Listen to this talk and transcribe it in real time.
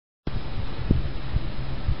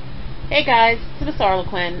Hey guys, it's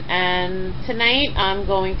Ms.A, and tonight I'm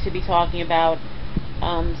going to be talking about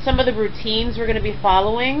some of the routines we're going to be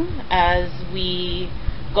following as we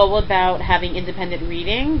go about having independent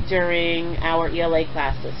reading during our ELA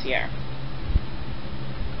class this year.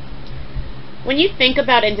 When you think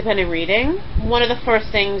about independent reading, one of the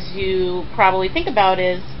first things you probably think about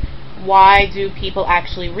is, why do people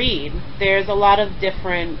actually read? There's a lot of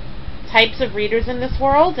different types of readers in this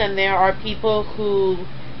world, and there are people who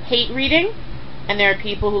hate reading, and there are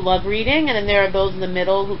people who love reading, and then there are those in the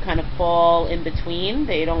middle who kind of fall in between.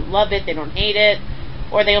 They don't love it, they don't hate it,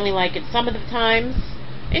 or they only like it some of the times.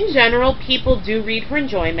 In general, people do read for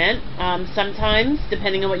enjoyment. Sometimes,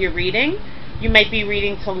 depending on what you're reading, you might be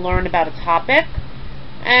reading to learn about a topic.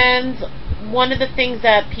 And one of the things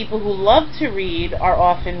that people who love to read are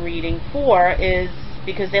often reading for is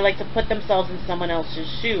because they like to put themselves in someone else's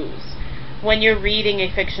shoes. When you're reading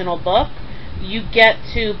a fictional book, you get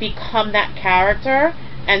to become that character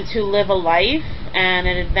and to live a life and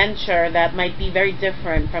an adventure that might be very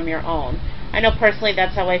different from your own. I know personally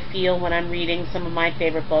that's how I feel when I'm reading some of my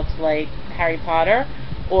favorite books like Harry Potter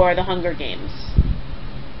or The Hunger Games.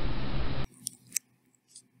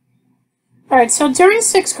 Alright, so during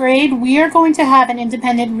 6th grade, we are going to have an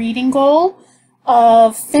independent reading goal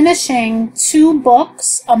of finishing 2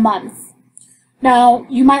 books a month. Now,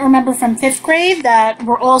 you might remember from 5th grade that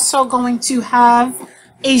we're also going to have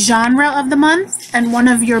a genre of the month, and one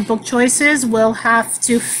of your book choices will have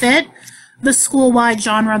to fit the school-wide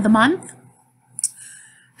genre of the month.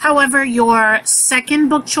 However, your second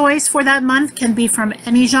book choice for that month can be from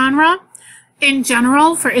any genre. In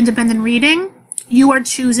general, for independent reading, you are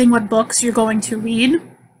choosing what books you're going to read.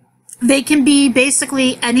 They can be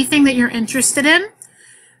basically anything that you're interested in.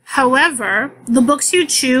 However, the books you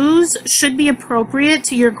choose should be appropriate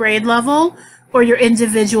to your grade level or your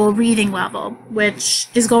individual reading level, which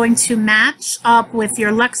is going to match up with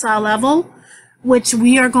your Ms.A level, which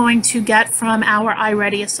we are going to get from our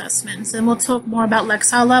iReady assessments. And we'll talk more about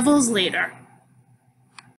Ms.A levels later.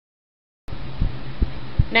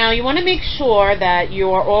 Now, you want to make sure that you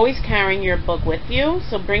are always carrying your book with you,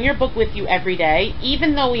 so bring your book with you every day.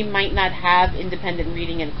 Even though we might not have independent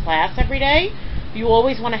reading in class every day, you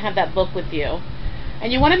always want to have that book with you.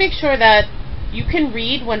 And you want to make sure that you can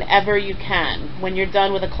read whenever you can. When you're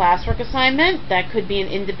done with a classwork assignment, that could be an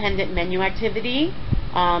independent menu activity.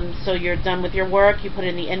 So you're done with your work, you put it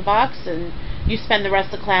in the inbox, and you spend the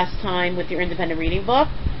rest of class time with your independent reading book.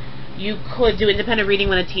 You could do independent reading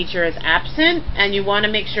when a teacher is absent, and you want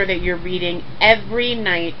to make sure that you're reading every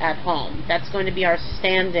night at home. That's going to be our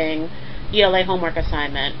standing ELA homework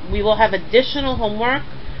assignment. We will have additional homework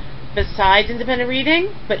besides independent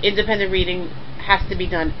reading, but independent reading has to be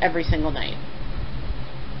done every single night.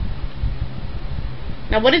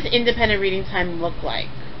 Now, what does independent reading time look like?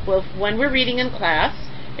 Well, when we're reading in class,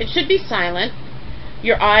 it should be silent.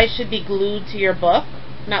 Your eyes should be glued to your book,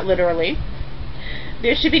 not literally.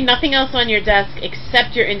 There should be nothing else on your desk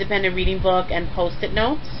except your independent reading book and post-it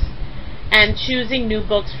notes. And choosing new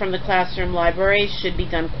books from the classroom library should be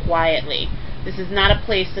done quietly. This is not a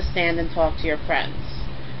place to stand and talk to your friends.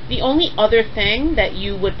 The only other thing that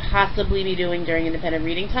you would possibly be doing during independent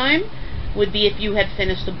reading time would be if you had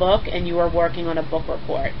finished a book and you were working on a book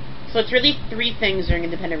report. So it's really 3 things during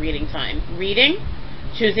independent reading time: reading,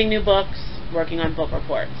 choosing new books, working on book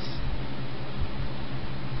reports.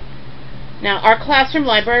 Now, our classroom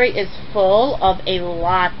library is full of a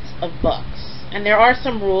lot of books, and there are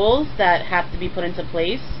some rules that have to be put into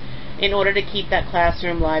place in order to keep that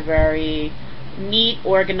classroom library neat,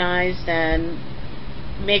 organized, and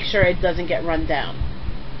make sure it doesn't get run down.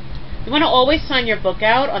 You want to always sign your book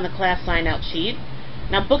out on the class sign-out sheet.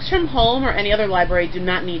 Now, books from home or any other library do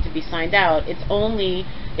not need to be signed out. It's only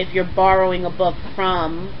if you're borrowing a book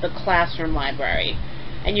from the classroom library.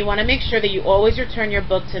 And you want to make sure that you always return your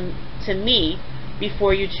book to me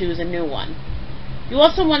before you choose a new one. You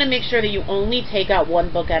also want to make sure that you only take out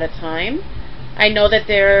 1 book at a time. I know that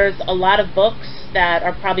there's a lot of books that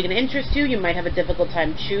are probably going to interest you. You might have a difficult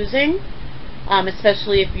time choosing,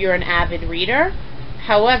 especially if you're an avid reader.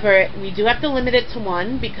 However, we do have to limit it to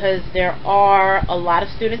 1 because there are a lot of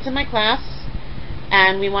students in my class,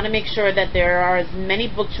 and we want to make sure that there are as many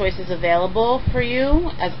book choices available for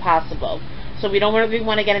you as possible. So we don't really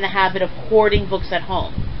want to get in the habit of hoarding books at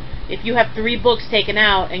home. If you have 3 books taken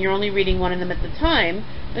out and you're only reading 1 of them at the time,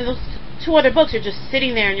 then those 2 other books are just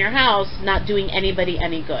sitting there in your house, not doing anybody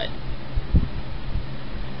any good.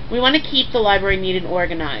 We want to keep the library neat and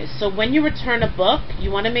organized. So when you return a book,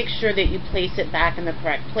 you want to make sure that you place it back in the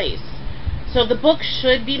correct place. So the book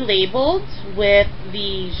should be labeled with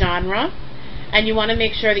the genre, and you want to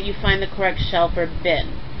make sure that you find the correct shelf or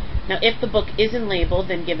bin. Now, if the book isn't labeled,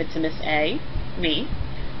 then give it to Ms.A, me.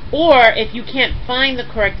 Or, if you can't find the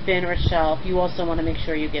correct bin or shelf, you also want to make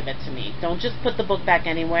sure you give it to me. Don't just put the book back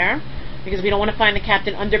anywhere, because we don't want to find the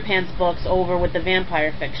Captain Underpants books over with the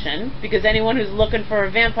vampire fiction, because anyone who's looking for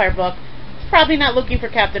a vampire book is probably not looking for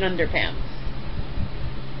Captain Underpants.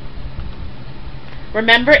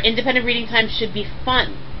 Remember, independent reading time should be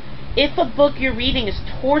fun. If a book you're reading is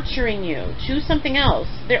torturing you, choose something else.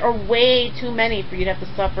 There are way too many for you to have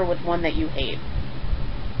to suffer with one that you hate.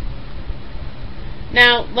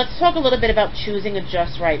 Now, let's talk a little bit about choosing a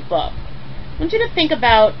just right book. I want you to think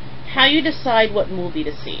about how you decide what movie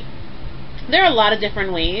to see. There are a lot of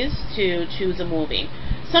different ways to choose a movie.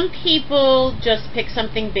 Some people just pick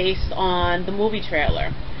something based on the movie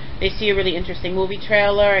trailer. They see a really interesting movie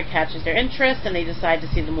trailer, it catches their interest, and they decide to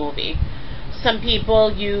see the movie. Some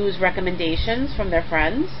people use recommendations from their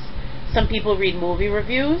friends. Some people read movie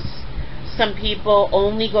reviews. Some people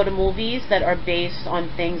only go to movies that are based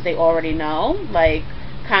on things they already know, like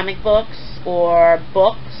comic books or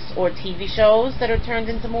TV shows that are turned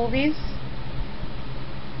into movies.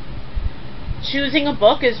 Choosing a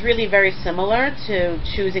book is really very similar to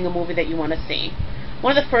choosing a movie that you want to see.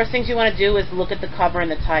 One of the first things you want to do is look at the cover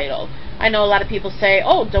and the title. I know a lot of people say,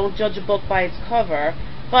 oh, don't judge a book by its cover,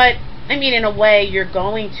 but I mean, in a way, you're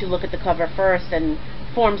going to look at the cover first and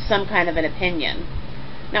form some kind of an opinion.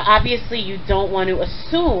 Now, obviously, you don't want to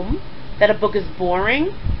assume that a book is boring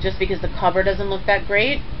just because the cover doesn't look that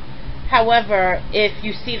great. However, if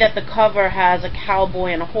you see that the cover has a cowboy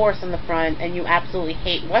and a horse on the front and you absolutely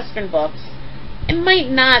hate Western books, it might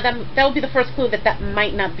not, that would be the first clue that that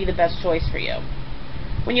might not be the best choice for you.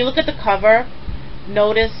 When you look at the cover,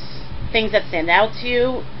 notice things that stand out to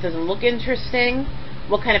you. Does it look interesting?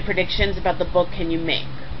 What kind of predictions about the book can you make?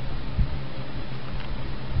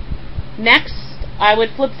 Next, I would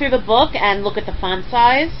flip through the book and look at the font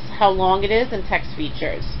size, how long it is, and text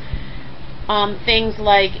features. Things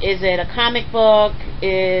like, is it a comic book?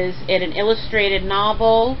 Is it an illustrated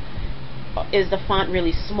novel? Is the font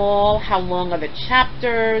really small? How long are the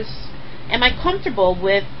chapters? Am I comfortable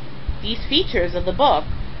with these features of the book?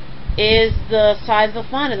 Is the size of the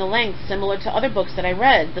font and the length similar to other books that I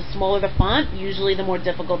read? The smaller the font, usually the more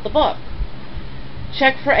difficult the book.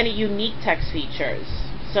 Check for any unique text features.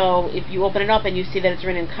 So if you open it up and you see that it's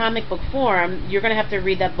written in comic book form, you're going to have to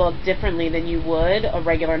read that book differently than you would a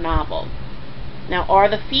regular novel. Now, are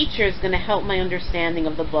the features going to help my understanding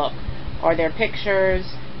of the book? Are there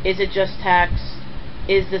pictures? Is it just text?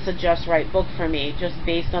 Is this a just right book for me, just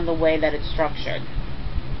based on the way that it's structured?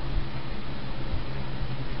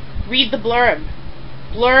 Read the blurb.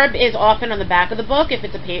 Blurb is often on the back of the book if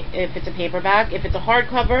it's a paperback. If it's a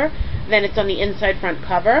hardcover, then it's on the inside front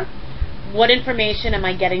cover. What information am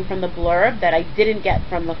I getting from the blurb that I didn't get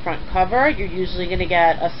from the front cover? You're usually going to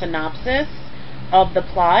get a synopsis of the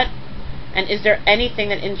plot. And is there anything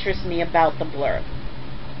that interests me about the blurb?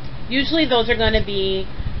 Usually those are going to be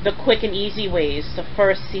the quick and easy ways to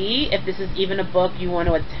first see if this is even a book you want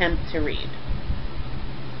to attempt to read.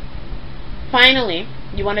 Finally,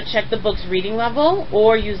 you want to check the book's reading level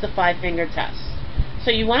or use the 5-finger test.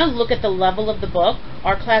 So you want to look at the level of the book.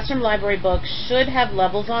 Our classroom library books should have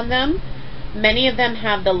levels on them. Many of them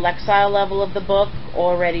have the Lexile level of the book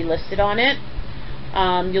already listed on it.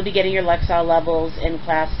 You'll be getting your Lexile levels in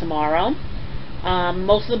class tomorrow.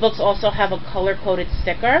 Most of the books also have a color-coded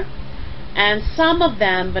sticker. And some of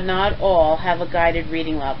them, but not all, have a guided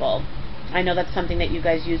reading level. I know that's something that you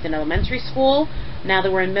guys used in elementary school. Now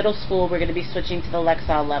that we're in middle school, we're going to be switching to the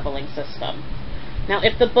Lexile leveling system. Now,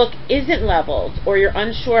 if the book isn't leveled, or you're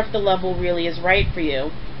unsure if the level really is right for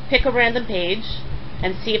you, pick a random page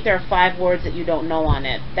and see if there are 5 words that you don't know on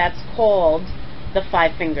it. That's called the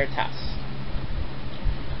 5-finger test.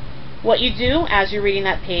 What you do as you're reading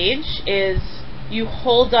that page is you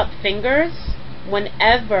hold up fingers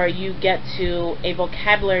whenever you get to a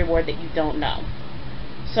vocabulary word that you don't know.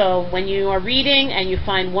 So when you are reading and you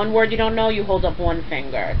find one word you don't know, you hold up 1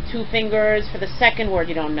 finger. 2 fingers for the second word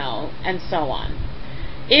you don't know, and so on.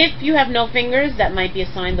 If you have no fingers, that might be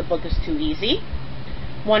a sign the book is too easy.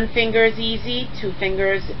 1 finger is easy, 2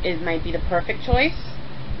 fingers might be the perfect choice.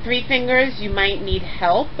 3 fingers, you might need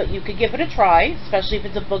help, but you could give it a try, especially if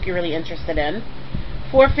it's a book you're really interested in.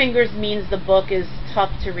 4 fingers means the book is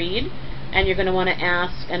tough to read, and you're going to want to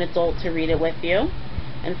ask an adult to read it with you.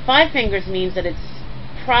 And 5 fingers means that it's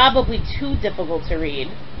probably too difficult to read.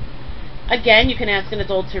 Again, you can ask an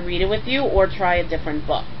adult to read it with you or try a different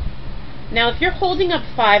book. Now, if you're holding up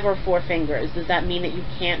 5 or 4 fingers, does that mean that you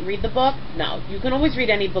can't read the book? No, you can always read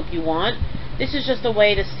any book you want. This is just a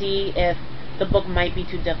way to see if the book might be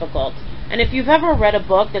too difficult. And if you've ever read a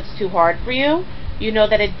book that's too hard for you, you know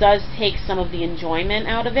that it does take some of the enjoyment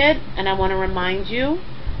out of it, and I want to remind you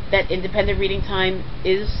that independent reading time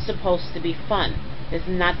is supposed to be fun. It's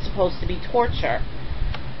not supposed to be torture.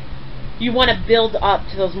 You want to build up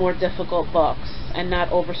to those more difficult books and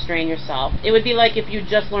not overstrain yourself. It would be like if you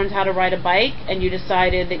just learned how to ride a bike and you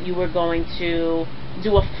decided that you were going to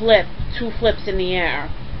do a flip, 2 flips in the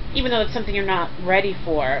air. Even though it's something you're not ready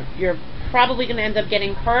for, you're probably going to end up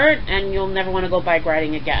getting hurt and you'll never want to go bike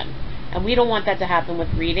riding again. And we don't want that to happen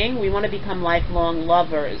with reading. We want to become lifelong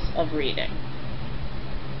lovers of reading.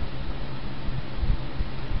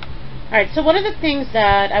 Alright, so one of the things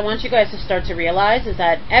that I want you guys to start to realize is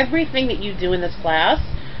that everything that you do in this class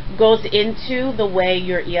goes into the way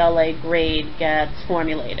your ELA grade gets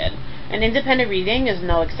formulated. And independent reading is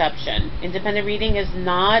no exception. Independent reading is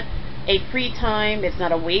not a free time, it's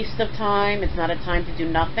not a waste of time, it's not a time to do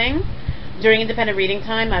nothing. During independent reading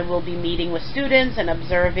time, I will be meeting with students and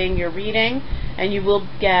observing your reading, and you will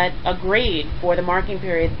get a grade for the marking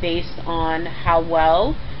period based on how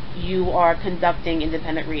well you are conducting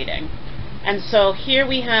independent reading. And so here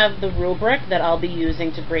we have the rubric that I'll be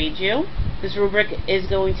using to grade you. This rubric is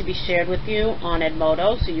going to be shared with you on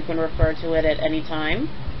Edmodo, so you can refer to it at any time.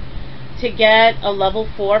 To get a level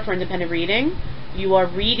 4 for independent reading, you are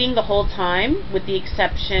reading the whole time, with the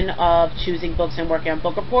exception of choosing books and working on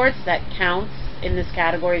book reports. That counts in this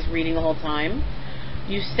category as reading the whole time.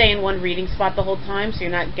 You stay in one reading spot the whole time, so you're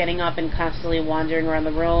not getting up and constantly wandering around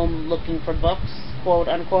the room looking for books, quote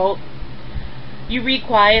unquote. You read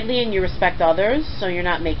quietly and you respect others, so you're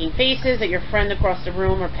not making faces at your friend across the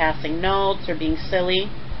room or passing notes or being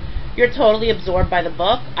silly. You're totally absorbed by the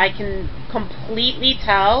book. I can completely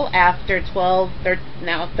tell after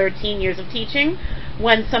 13 years of teaching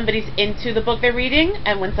when somebody's into the book they're reading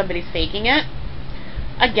and when somebody's faking it.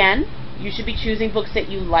 Again, you should be choosing books that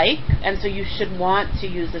you like, and so you should want to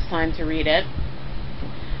use this time to read it.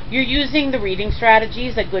 You're using the reading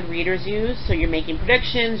strategies that good readers use, so you're making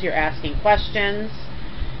predictions, you're asking questions.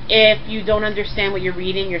 If you don't understand what you're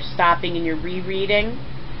reading, you're stopping and you're rereading.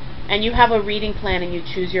 And you have a reading plan and you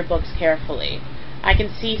choose your books carefully. I can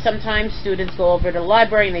see sometimes students go over to the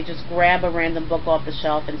library and they just grab a random book off the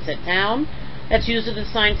shelf and sit down. That's usually the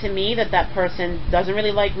sign to me that that person doesn't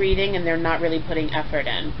really like reading and they're not really putting effort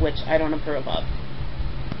in, which I don't approve of.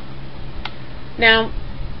 Now,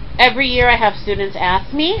 every year I have students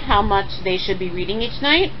ask me how much they should be reading each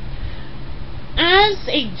night. As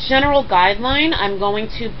a general guideline, I'm going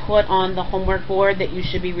to put on the homework board that you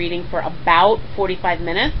should be reading for about 45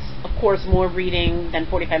 minutes. Of course, more reading than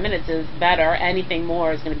 45 minutes is better. Anything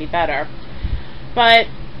more is going to be better. But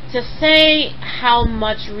to say how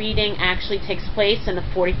much reading actually takes place in a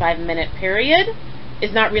 45-minute period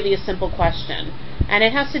is not really a simple question. And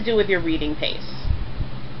it has to do with your reading pace.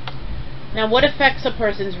 Now, what affects a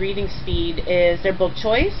person's reading speed is their book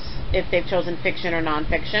choice, if they've chosen fiction or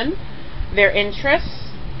nonfiction, their interests,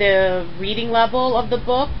 the reading level of the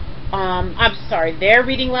book, their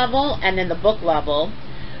reading level, and then the book level,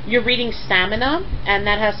 your reading stamina, and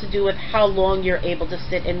that has to do with how long you're able to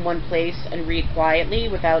sit in one place and read quietly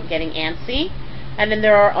without getting antsy. And then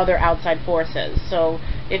there are other outside forces. So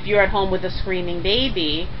if you're at home with a screaming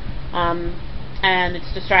baby, and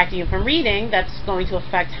it's distracting you from reading, that's going to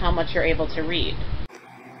affect how much you're able to read.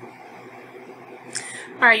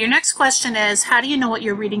 Alright, your next question is, how do you know what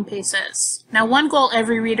your reading pace is? Now, one goal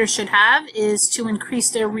every reader should have is to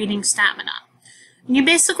increase their reading stamina. And you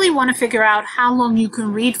basically want to figure out how long you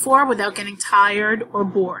can read for without getting tired or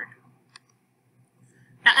bored.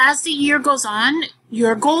 Now, as the year goes on,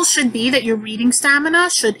 your goal should be that your reading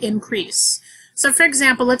stamina should increase. So, for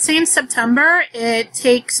example, let's say in September, it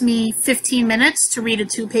takes me 15 minutes to read a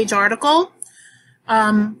 2-page article.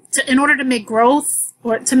 In order to make growth,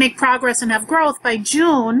 or to make progress and have growth, by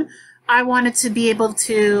June, I wanted to be able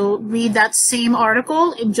to read that same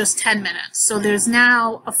article in just 10 minutes. So there's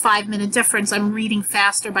now a 5-minute difference. I'm reading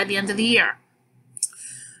faster by the end of the year.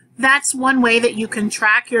 That's one way that you can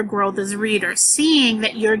track your growth as a reader, seeing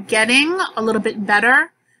that you're getting a little bit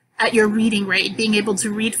better at your reading rate, being able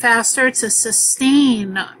to read faster to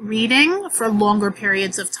sustain reading for longer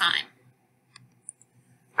periods of time.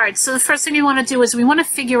 All right, so the first thing we want to do is we want to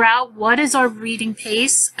figure out what is our reading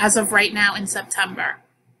pace as of right now in September.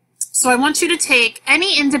 So I want you to take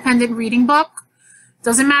any independent reading book,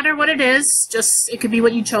 doesn't matter what it is, it could be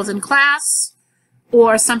what you chose in class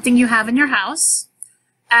or something you have in your house,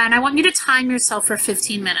 and I want you to time yourself for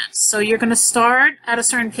 15 minutes. So you're going to start at a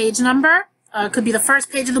certain page number. It could be the first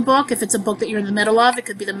page of the book. If it's a book that you're in the middle of, it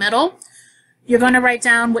could be the middle. You're going to write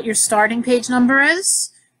down what your starting page number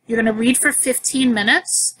is. You're going to read for 15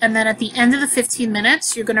 minutes, and then at the end of the 15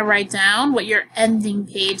 minutes, you're going to write down what your ending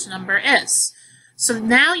page number is. So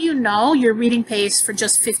now you know your reading pace for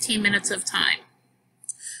just 15 minutes of time.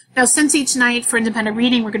 Now, since each night for independent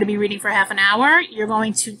reading, we're going to be reading for half an hour, you're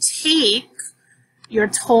going to take your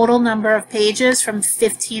total number of pages from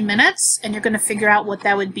 15 minutes, and you're going to figure out what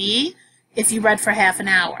that would be if you read for half an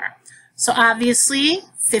hour. So obviously,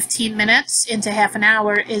 15 minutes into half an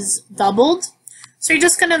hour is doubled. So you're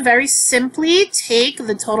just going to very simply take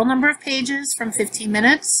the total number of pages from 15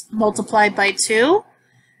 minutes multiplied by 2,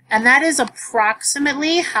 and that is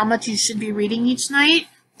approximately how much you should be reading each night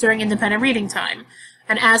during independent reading time.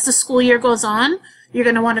 And as the school year goes on, you're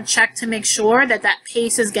going to want to check to make sure that that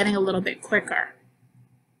pace is getting a little bit quicker.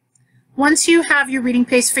 Once you have your reading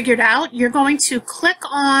pace figured out, you're going to click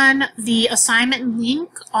on the assignment link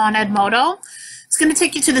on Edmodo. It's going to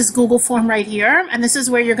take you to this Google form right here, and this is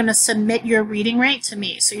where you're going to submit your reading rate to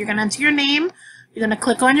me. So you're going to enter your name, you're going to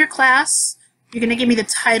click on your class, you're going to give me the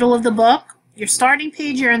title of the book, your starting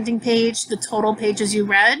page, your ending page, the total pages you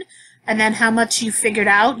read, and then how much you figured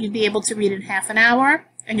out you'd be able to read in half an hour,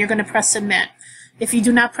 and you're going to press submit. If you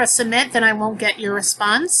do not press submit, then I won't get your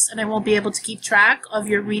response, and I won't be able to keep track of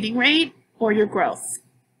your reading rate or your growth.